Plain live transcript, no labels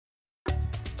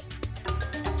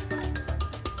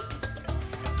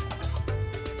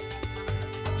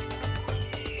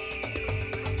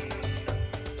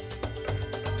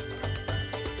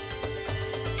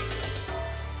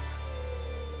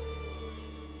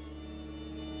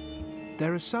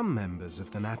There are some members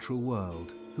of the natural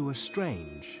world who are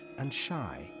strange and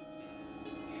shy.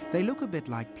 They look a bit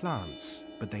like plants,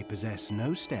 but they possess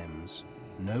no stems,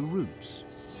 no roots,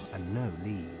 and no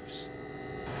leaves.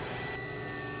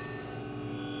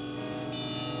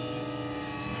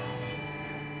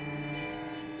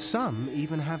 Some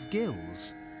even have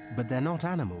gills, but they're not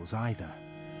animals either.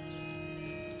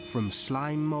 From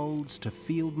slime molds to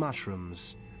field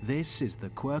mushrooms, this is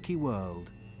the quirky world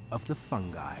of the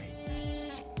fungi.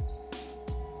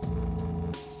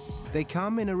 They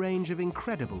come in a range of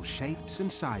incredible shapes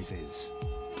and sizes.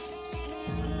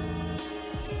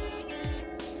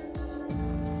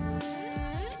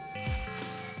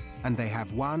 And they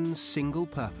have one single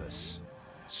purpose: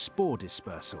 spore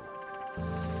dispersal.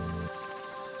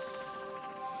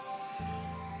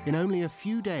 In only a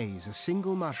few days, a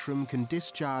single mushroom can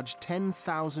discharge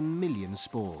 10,000 million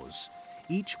spores,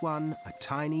 each one a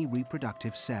tiny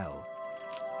reproductive cell.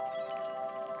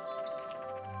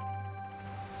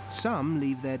 Some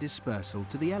leave their dispersal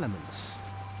to the elements.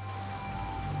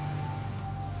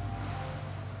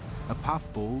 A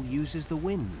puffball uses the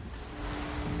wind.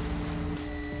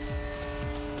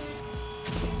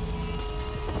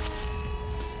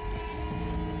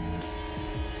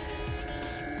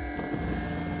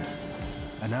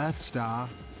 An Earth star,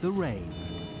 the rain.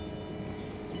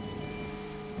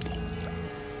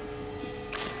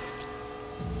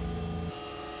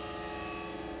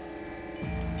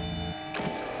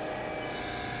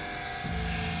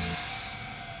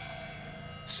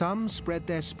 Some spread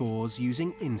their spores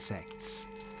using insects.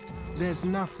 There's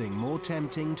nothing more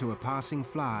tempting to a passing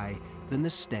fly than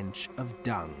the stench of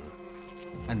dung.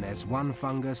 And there's one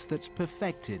fungus that's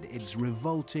perfected its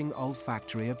revolting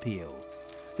olfactory appeal: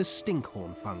 the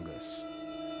stinkhorn fungus.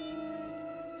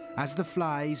 As the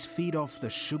flies feed off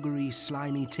the sugary,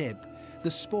 slimy tip,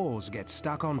 the spores get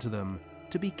stuck onto them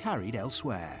to be carried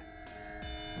elsewhere.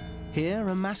 Here,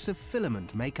 a massive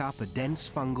filament make up a dense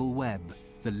fungal web,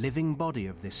 the living body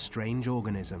of this strange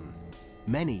organism.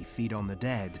 Many feed on the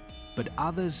dead, but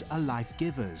others are life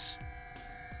givers.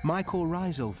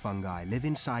 Mycorrhizal fungi live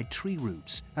inside tree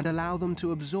roots and allow them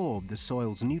to absorb the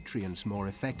soil's nutrients more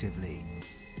effectively.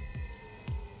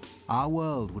 Our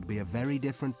world would be a very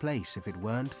different place if it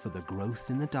weren't for the growth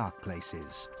in the dark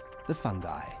places, the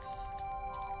fungi.